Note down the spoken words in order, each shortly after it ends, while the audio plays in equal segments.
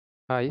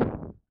Hi,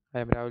 I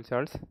am Rahul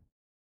Charles.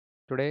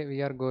 Today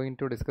we are going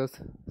to discuss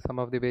some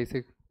of the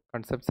basic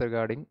concepts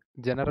regarding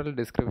general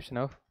description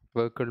of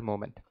vehicle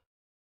movement.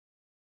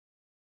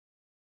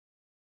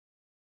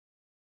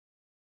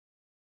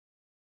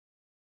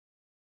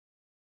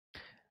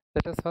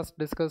 Let us first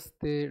discuss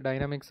the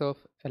dynamics of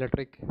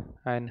electric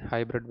and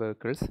hybrid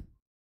vehicles.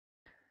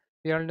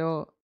 We all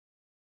know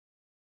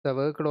the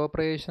vehicle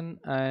operation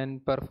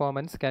and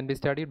performance can be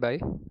studied by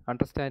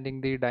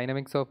understanding the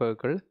dynamics of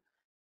vehicle,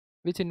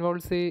 which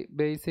involves the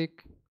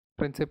basic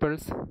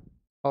principles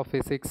of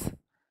physics,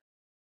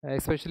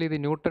 especially the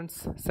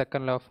Newton's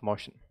second law of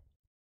motion.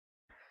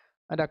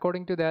 And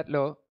according to that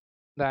law,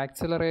 the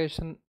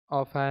acceleration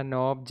of an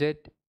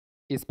object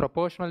is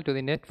proportional to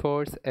the net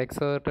force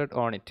exerted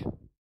on it.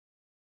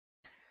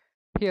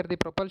 Here, the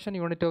propulsion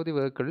unit of the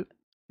vehicle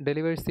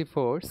delivers the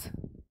force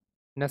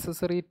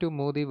necessary to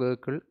move the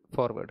vehicle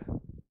forward.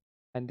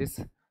 And this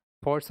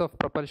force of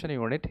propulsion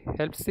unit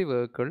helps the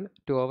vehicle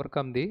to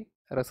overcome the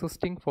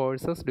resisting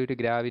forces due to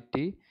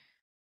gravity,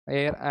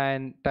 air,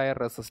 and tire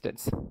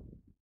resistance.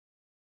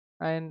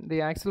 And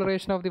the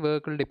acceleration of the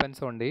vehicle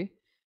depends on the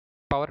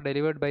power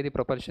delivered by the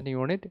propulsion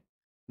unit,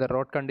 the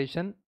road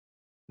condition,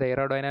 the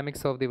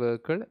aerodynamics of the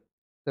vehicle,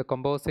 the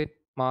composite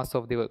mass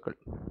of the vehicle.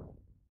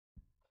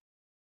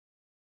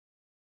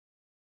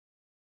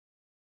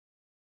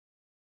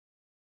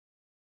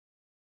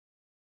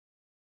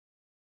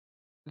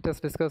 Let us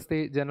discuss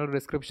the general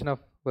description of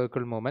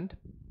vehicle movement.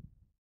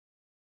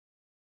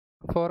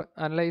 For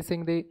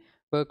analyzing the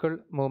vehicle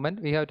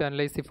movement, we have to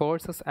analyze the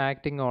forces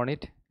acting on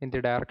it in the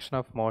direction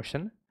of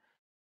motion.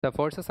 The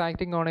forces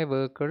acting on a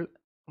vehicle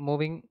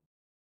moving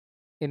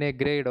in a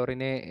grade or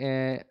in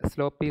a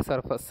slopey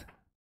surface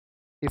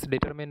is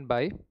determined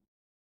by: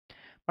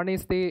 one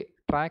is the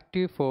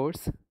tractive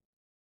force,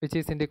 which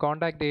is in the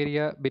contact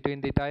area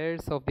between the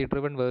tires of the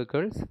driven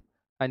vehicles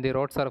and the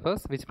road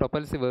surface, which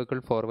propels the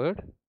vehicle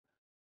forward.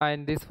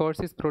 And this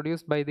force is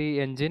produced by the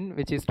engine,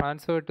 which is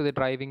transferred to the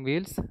driving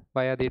wheels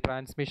via the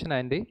transmission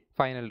and the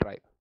final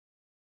drive.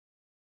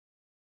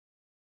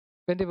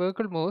 When the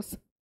vehicle moves,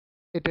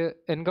 it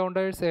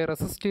encounters a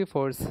resistive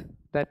force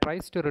that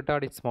tries to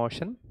retard its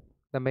motion.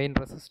 The main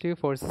resistive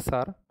forces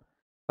are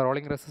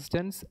rolling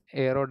resistance,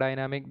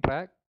 aerodynamic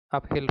drag,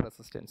 uphill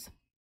resistance.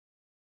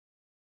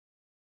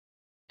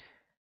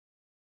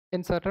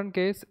 In certain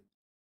case,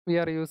 we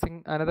are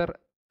using another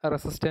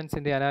resistance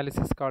in the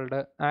analysis called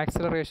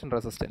acceleration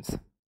resistance.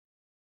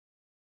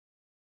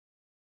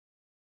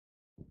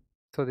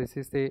 So this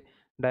is the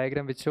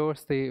diagram which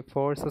shows the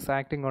forces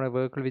acting on a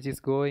vehicle which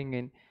is going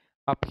in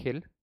uphill.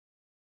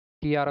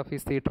 TRF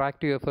is the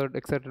tractive effort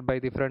exerted by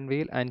the front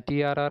wheel, and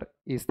TRR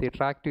is the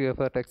tractive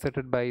effort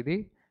exerted by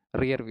the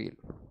rear wheel.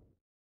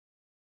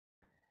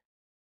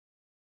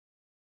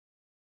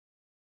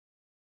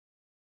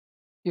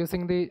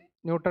 Using the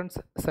Newton's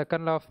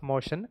second law of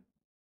motion,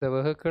 the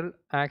vehicle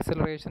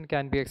acceleration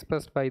can be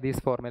expressed by this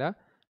formula: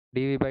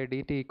 dv by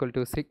dt equal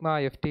to sigma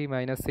ft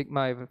minus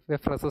sigma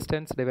f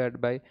resistance divided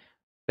by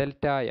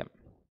delta m,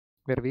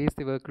 where v is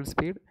the vehicle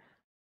speed,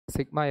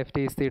 sigma ft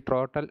is the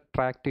total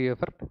tractive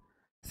effort,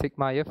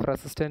 sigma f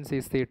resistance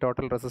is the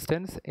total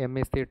resistance, m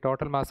is the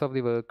total mass of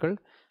the vehicle,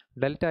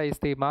 delta is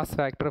the mass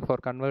factor for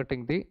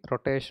converting the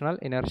rotational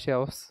inertia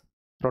of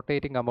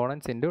rotating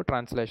components into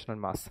translational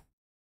mass.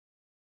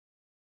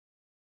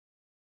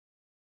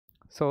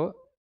 So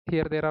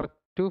here there are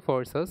two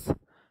forces.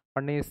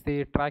 One is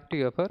the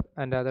tractive effort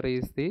and the other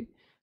is the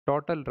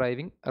total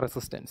driving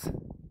resistance.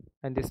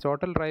 And this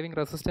total driving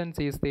resistance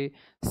is the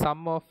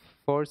sum of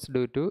force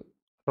due to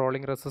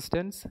rolling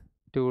resistance,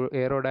 2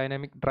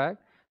 aerodynamic drag,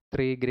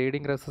 3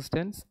 grading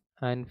resistance,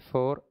 and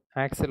 4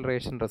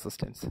 acceleration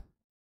resistance.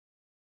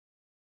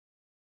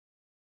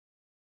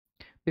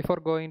 Before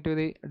going to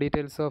the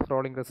details of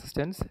rolling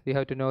resistance, we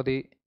have to know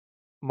the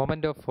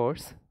moment of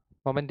force.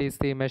 Moment is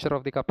the measure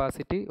of the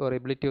capacity or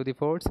ability of the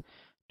force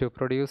to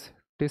produce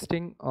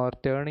twisting or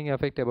turning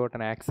effect about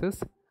an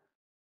axis,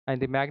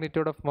 and the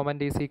magnitude of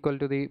moment is equal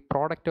to the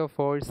product of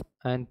force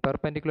and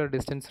perpendicular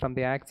distance from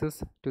the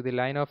axis to the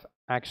line of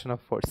action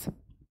of force.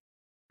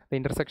 The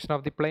intersection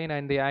of the plane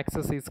and the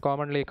axis is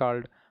commonly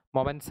called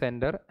moment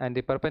center, and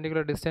the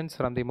perpendicular distance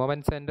from the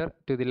moment center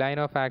to the line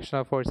of action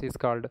of force is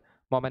called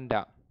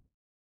momentum.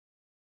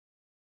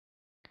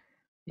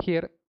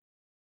 Here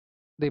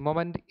the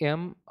moment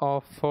m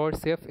of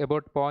force F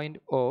about point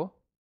O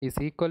is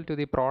equal to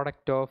the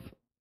product of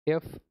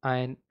F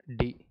and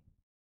D.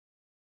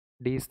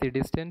 D is the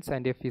distance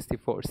and F is the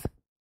force.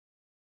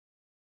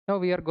 Now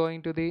we are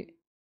going to the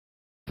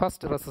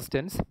first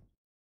resistance,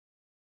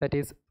 that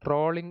is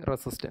rolling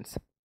resistance.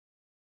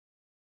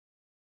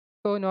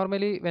 So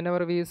normally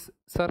whenever we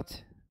search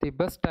the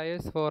best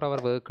tires for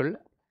our vehicle,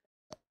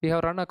 we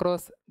have run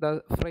across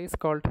the phrase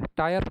called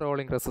tire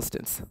rolling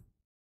resistance,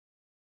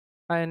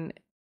 and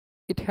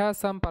it has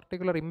some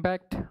particular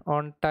impact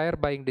on tire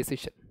buying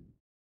decision.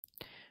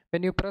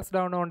 When you press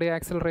down on the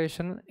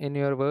acceleration in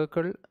your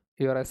vehicle,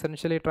 you are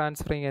essentially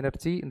transferring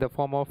energy in the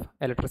form of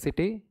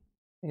electricity,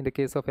 in the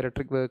case of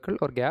electric vehicle,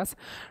 or gas,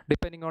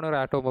 depending on your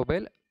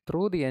automobile,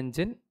 through the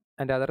engine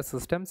and other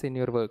systems in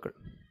your vehicle.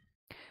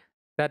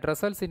 That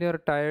results in your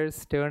tires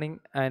turning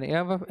and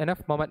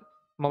enough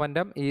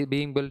momentum is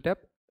being built up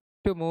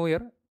to move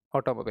your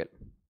automobile.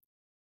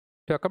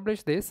 To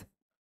accomplish this,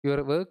 your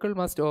vehicle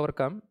must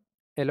overcome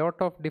a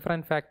lot of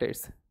different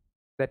factors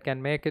that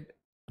can make it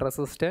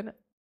resistant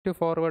to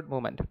forward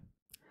movement.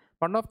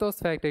 One of those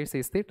factors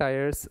is the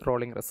tire's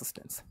rolling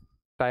resistance.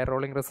 Tire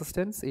rolling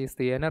resistance is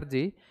the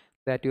energy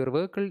that your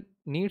vehicle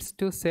needs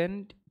to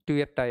send to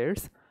your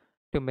tires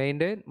to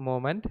maintain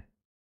movement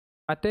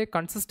at a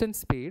consistent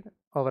speed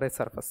over a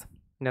surface.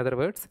 In other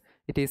words,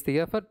 it is the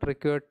effort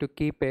required to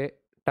keep a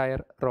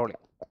tire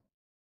rolling.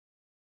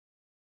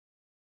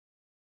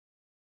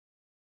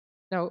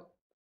 Now,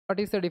 what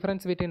is the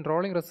difference between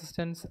rolling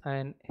resistance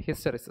and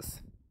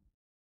hysteresis?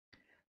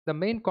 The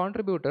main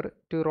contributor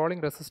to rolling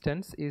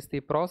resistance is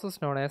the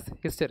process known as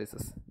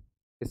hysteresis.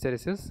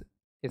 Hysteresis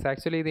is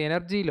actually the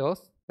energy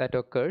loss that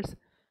occurs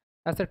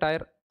as a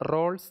tire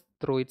rolls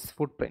through its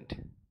footprint.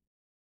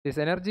 This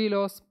energy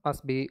loss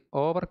must be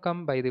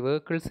overcome by the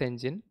vehicle's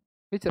engine,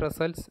 which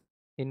results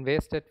in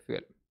wasted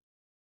fuel.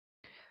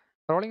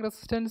 Rolling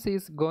resistance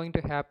is going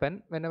to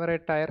happen whenever a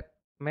tire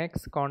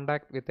makes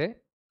contact with a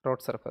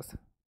road surface.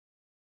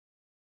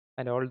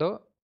 And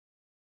although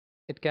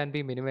it can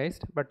be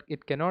minimized, but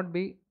it cannot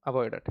be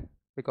avoided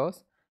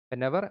because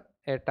whenever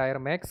a tire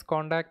makes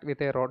contact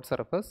with a road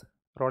surface,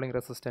 rolling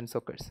resistance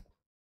occurs.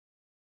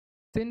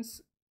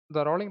 Since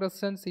the rolling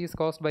resistance is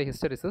caused by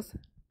hysteresis,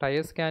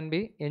 tires can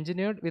be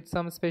engineered with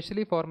some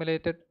specially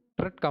formulated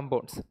tread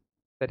compounds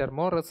that are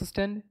more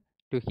resistant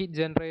to heat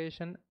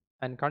generation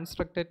and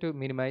constructed to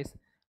minimize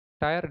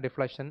tire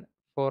deflection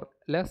for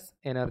less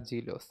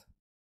energy loss.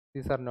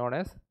 These are known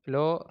as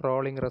low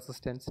rolling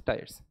resistance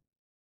tires.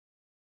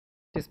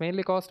 It is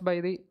mainly caused by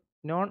the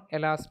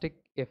non-elastic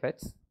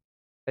effects,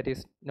 that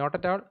is not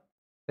at all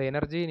the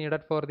energy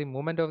needed for the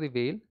movement of the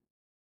wheel,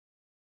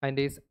 and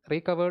is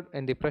recovered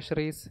when the pressure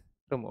is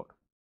removed.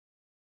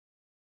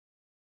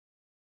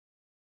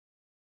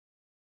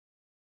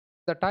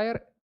 The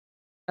tire,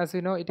 as we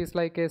know, it is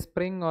like a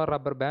spring or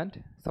rubber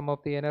band. Some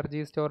of the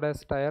energy stored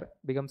as tire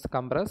becomes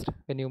compressed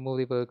when you move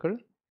the vehicle.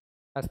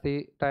 As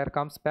the tire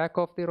comes back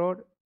off the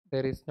road,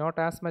 there is not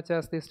as much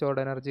as the stored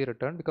energy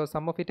returned because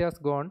some of it has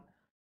gone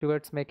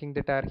towards making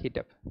the tire heat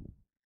up.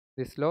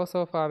 This loss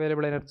of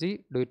available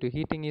energy due to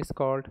heating is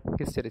called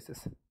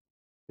hysteresis.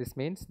 This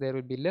means there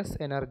will be less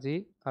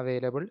energy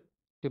available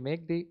to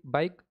make the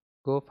bike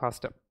go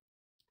faster.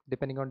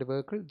 Depending on the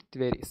vehicle, it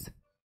varies.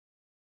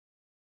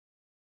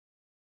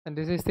 And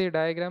this is the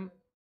diagram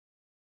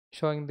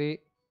showing the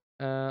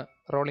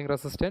rolling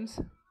resistance,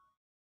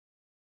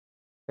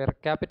 where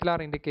capital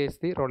R indicates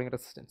the rolling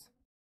resistance.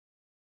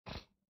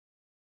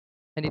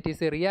 And it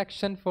is a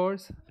reaction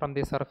force from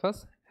the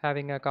surface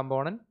having a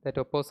component that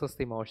opposes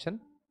the motion.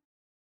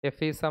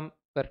 F is some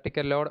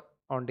vertical load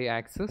on the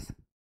axis.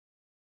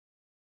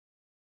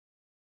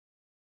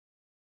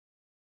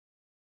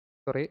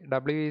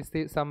 W is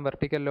the some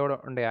vertical load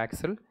on the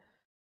axle.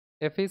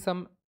 F is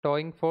some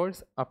towing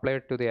force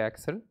applied to the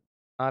axle.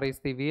 R is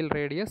the wheel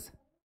radius.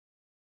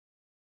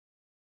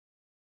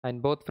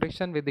 And both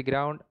friction with the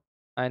ground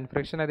and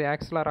friction at the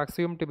axle are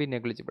assumed to be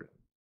negligible.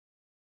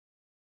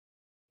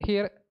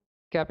 Here,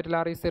 capital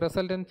R is the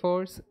resultant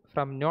force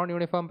from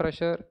non-uniform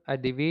pressure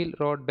at the wheel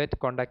rod bed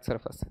contact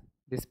surface.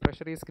 This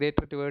pressure is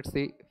greater towards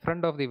the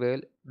front of the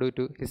wheel due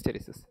to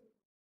hysteresis.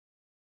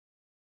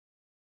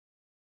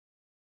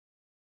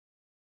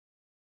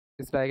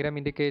 This diagram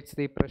indicates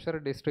the pressure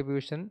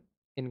distribution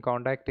in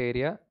contact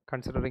area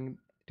considering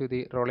to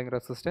the rolling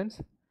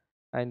resistance,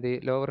 and the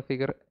lower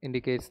figure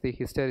indicates the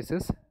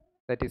hysteresis,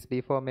 that is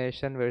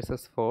deformation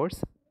versus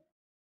force.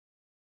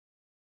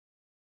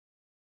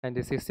 And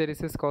this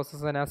hysteresis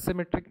causes an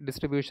asymmetric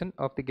distribution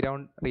of the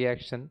ground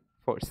reaction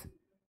force.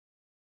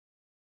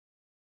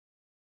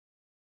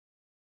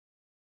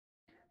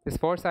 This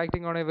force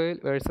acting on a wheel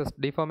versus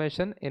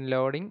deformation in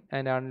loading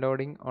and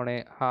unloading on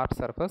a hard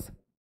surface.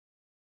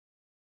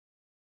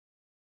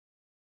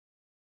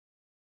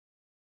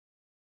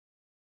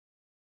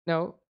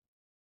 Now,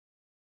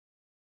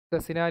 the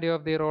scenario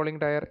of the rolling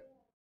tire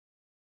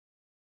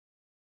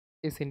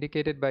is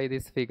indicated by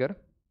this figure.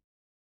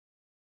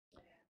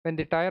 When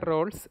the tire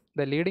rolls,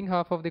 the leading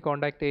half of the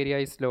contact area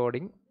is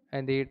loading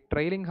and the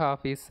trailing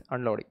half is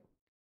unloading.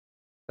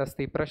 Thus,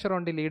 the pressure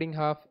on the leading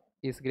half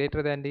is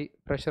greater than the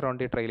pressure on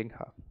the trailing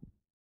half.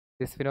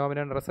 This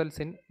phenomenon results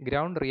in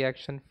ground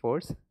reaction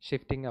force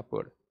shifting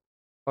upward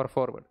or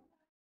forward.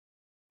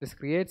 This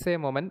creates a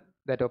moment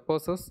that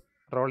opposes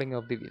rolling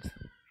of the wheels.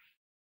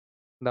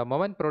 The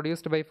moment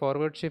produced by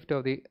forward shift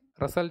of the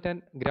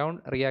resultant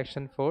ground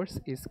reaction force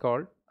is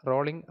called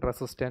rolling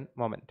resistant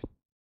moment.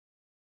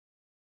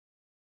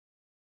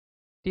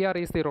 Tr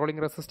is the rolling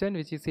resistance,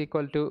 which is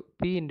equal to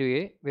P into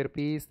A, where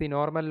P is the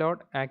normal load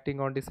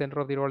acting on the center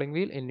of the rolling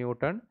wheel in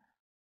Newton,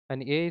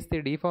 and A is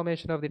the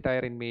deformation of the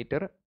tire in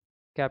meter,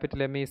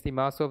 capital M is the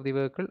mass of the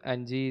vehicle,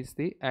 and G is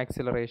the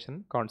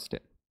acceleration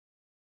constant.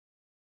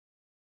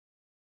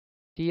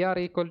 Tr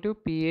equal to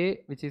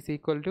Pa, which is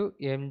equal to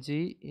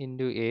mg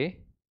into A.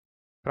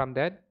 From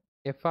that,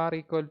 Fr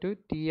equal to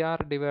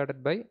Tr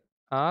divided by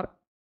R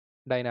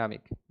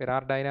dynamic, where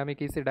R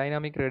dynamic is the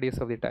dynamic radius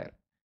of the tire.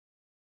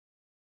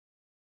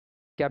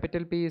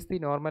 Capital P is the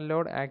normal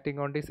load acting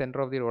on the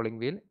center of the rolling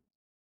wheel.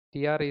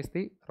 Tr is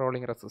the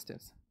rolling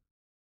resistance.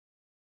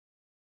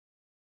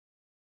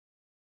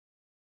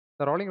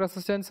 The rolling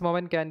resistance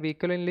moment can be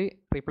equivalently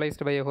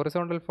replaced by a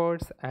horizontal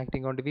force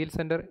acting on the wheel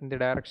center in the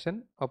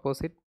direction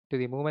opposite to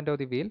the movement of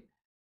the wheel.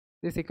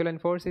 This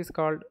equivalent force is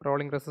called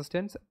rolling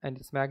resistance, and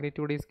its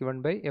magnitude is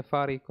given by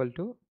Fr equal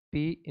to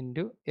P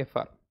into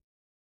Fr.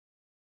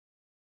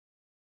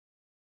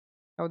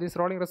 Now this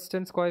rolling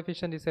resistance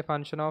coefficient is a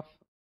function of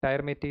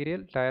tire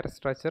material, tire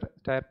structure,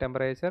 tire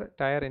temperature,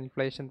 tire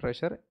inflation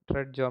pressure,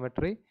 tread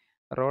geometry,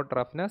 road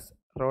roughness,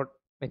 road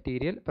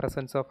material,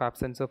 presence or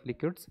absence of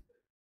liquids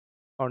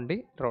on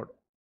the road.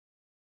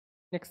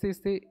 Next is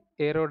the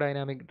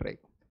aerodynamic drag.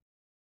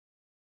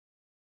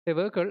 A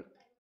vehicle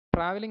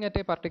traveling at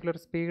a particular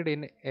speed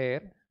in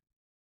air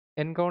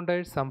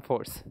encounters some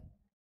force,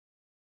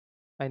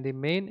 and the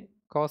main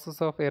causes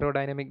of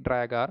aerodynamic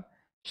drag are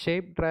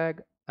shape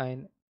drag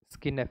and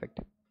skin effect.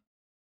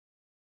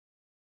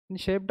 In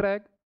shape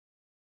drag,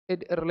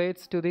 it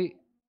relates to the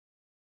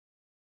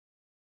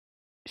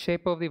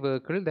shape of the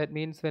vehicle. That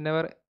means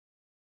whenever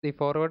the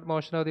forward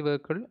motion of the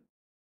vehicle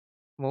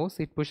moves,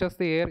 it pushes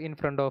the air in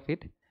front of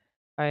it,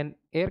 and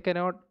air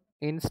cannot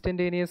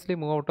instantaneously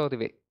move out of the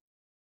way,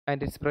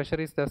 and its pressure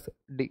is thus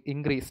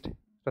increased,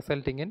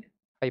 resulting in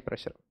high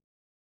pressure.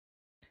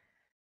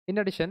 In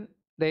addition,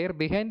 the air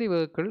behind the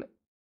vehicle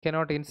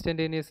cannot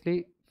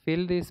instantaneously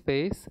fill the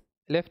space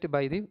left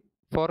by the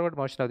forward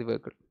motion of the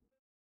vehicle.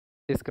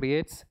 This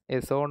creates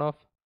a zone of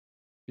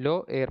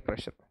low air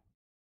pressure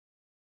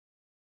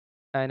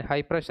and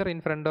high pressure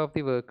in front of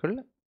the vehicle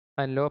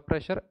and low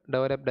pressure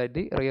developed at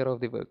the rear of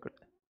the vehicle.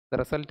 The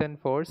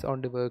resultant force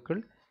on the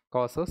vehicle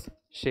causes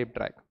shape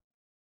drag.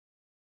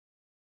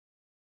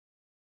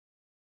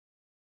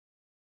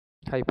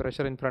 High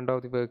pressure in front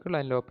of the vehicle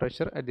and low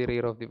pressure at the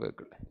rear of the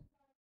vehicle.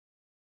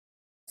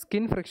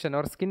 Skin friction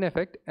or skin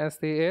effect, as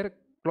the air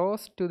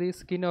close to the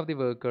skin of the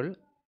vehicle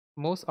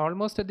moves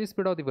almost at the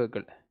speed of the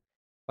vehicle,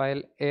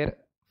 while air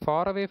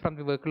far away from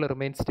the vehicle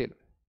remains still.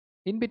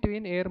 In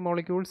between, air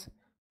molecules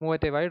move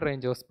at a wide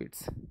range of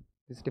speeds.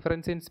 This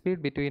difference in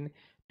speed between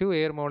two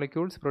air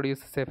molecules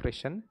produces a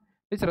friction,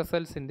 which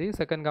results in the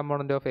second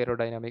component of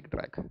aerodynamic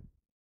drag.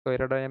 So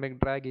aerodynamic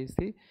drag is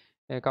the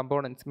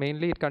components.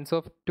 Mainly it consists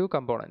of two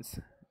components.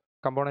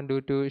 Component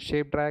due to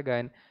shape drag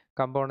and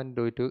component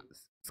due to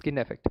skin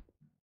effect.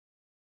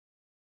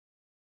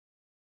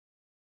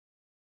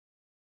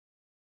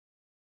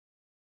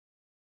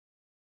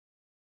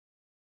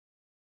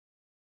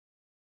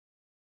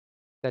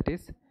 That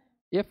is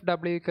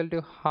Fw equal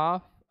to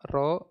half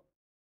rho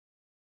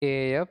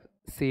AF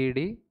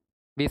CD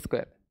V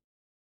square,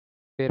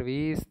 where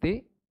V is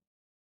the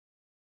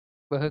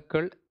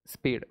vehicle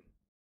speed.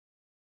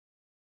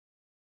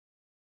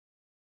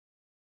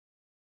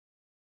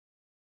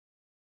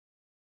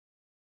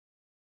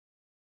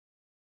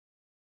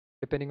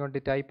 Depending on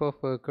the type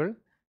of vehicle,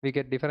 we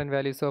get different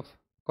values of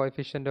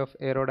coefficient of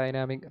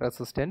aerodynamic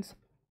resistance.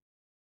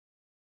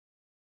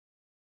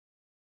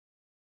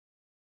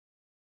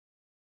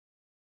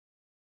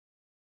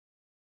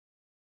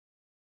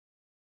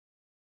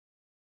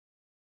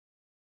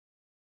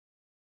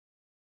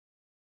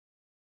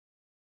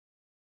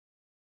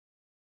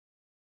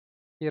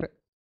 Here,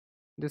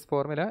 this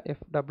formula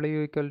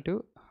Fw equal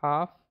to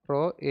half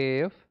rho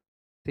AF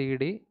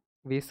CD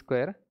V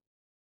square.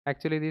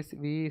 Actually, this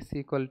V is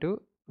equal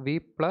to V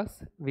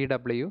plus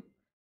Vw,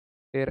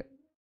 where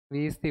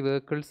V is the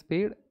vehicle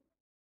speed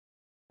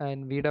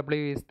and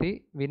Vw is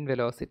the wind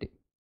velocity.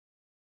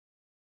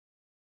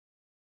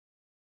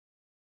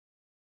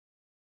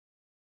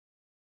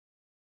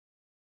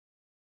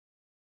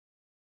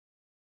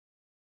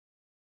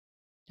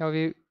 Now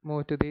we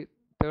move to the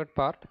third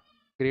part,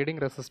 grading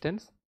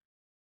resistance.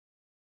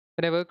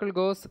 When a vehicle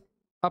goes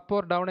up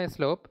or down a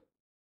slope,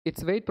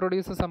 its weight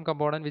produces some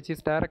component which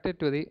is directed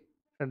to the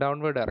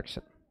downward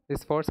direction.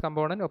 This force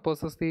component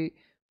opposes the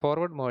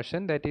forward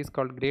motion, that is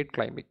called grade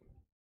climbing.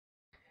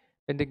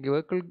 When the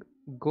vehicle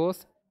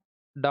goes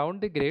down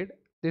the grade,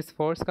 this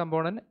force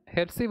component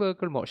helps the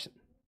vehicle motion.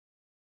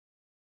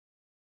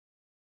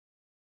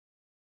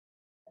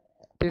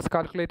 It is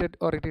calculated,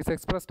 or it is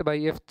expressed by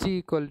Fg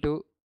equal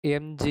to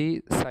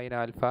mg sin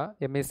alpha.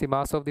 M is the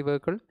mass of the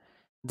vehicle,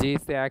 g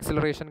is the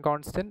acceleration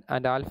constant,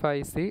 and alpha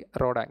is the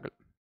road angle.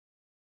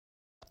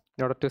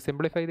 In order to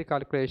simplify the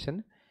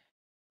calculation,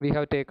 we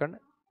have taken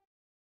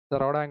the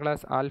road angle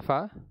as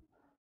alpha,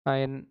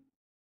 and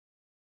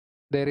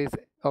there is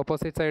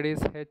opposite side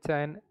is h,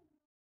 and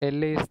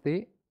L is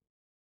the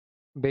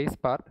base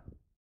part.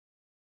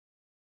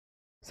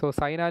 So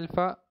sin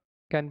alpha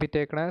can be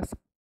taken as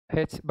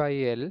h by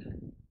L,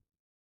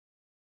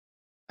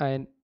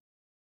 and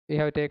we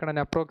have taken an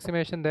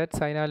approximation that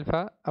sin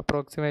alpha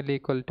approximately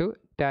equal to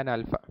tan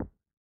alpha,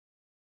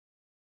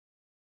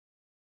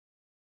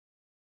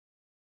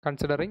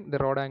 considering the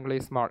road angle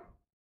is small.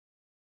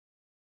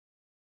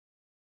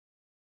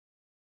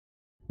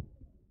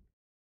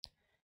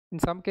 In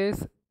some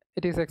case,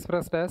 it is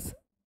expressed as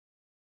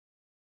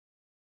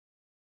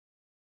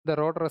the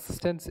road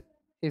resistance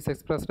is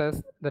expressed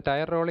as the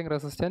tire rolling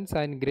resistance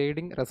and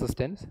grading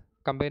resistance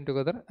combined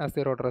together as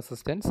the road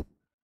resistance,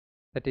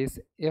 that is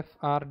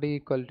FRD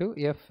equal to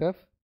FF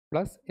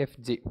plus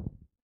FG.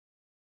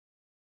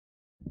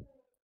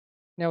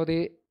 Now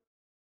the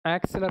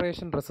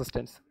acceleration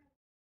resistance.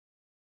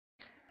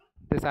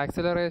 This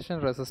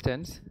acceleration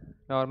resistance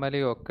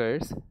normally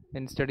occurs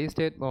in steady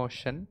state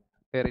motion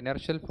where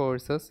inertial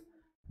forces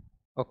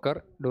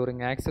occur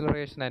during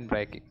acceleration and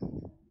braking.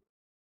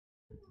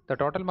 The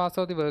total mass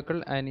of the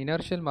vehicle and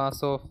inertial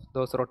mass of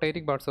those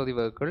rotating parts of the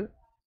vehicle,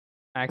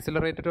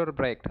 accelerated or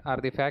braked, are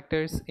the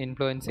factors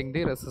influencing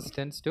the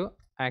resistance to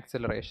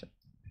acceleration.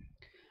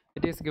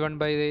 It is given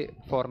by the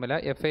formula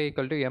Fa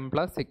equal to m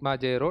plus sigma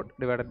j rho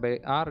divided by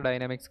r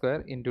dynamic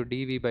square into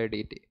dv by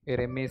dt,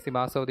 where m is the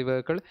mass of the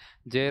vehicle,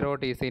 j rho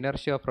is the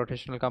inertia of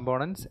rotational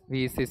components,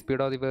 v is the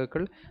speed of the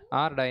vehicle,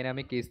 r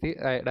dynamic is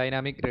the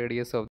dynamic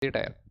radius of the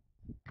tire.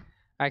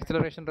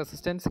 Acceleration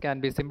resistance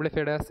can be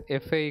simplified as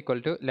Fa equal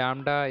to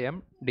lambda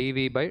m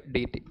dv by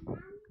dt.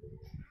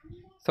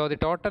 So the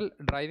total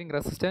driving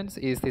resistance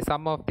is the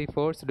sum of the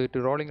force due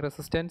to rolling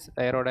resistance,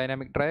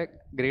 aerodynamic drag,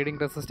 grading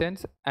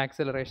resistance,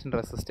 acceleration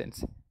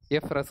resistance.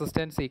 F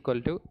resistance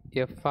equal to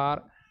Fr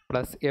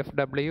plus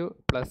Fw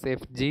plus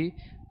Fg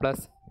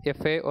plus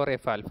Fa or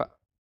F alpha.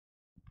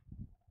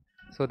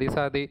 So these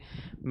are the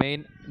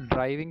main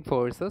driving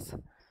forces,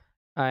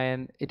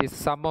 and it is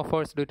sum of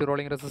force due to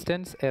rolling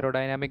resistance,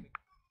 aerodynamic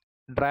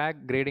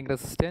drag, grading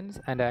resistance,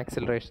 and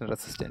acceleration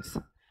resistance.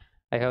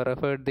 I have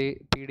referred the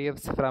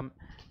PDFs from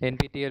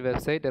NPTEL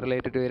website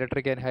related to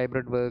electric and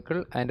hybrid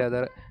vehicle and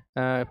other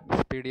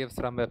PDFs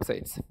from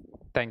websites.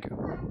 Thank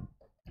you.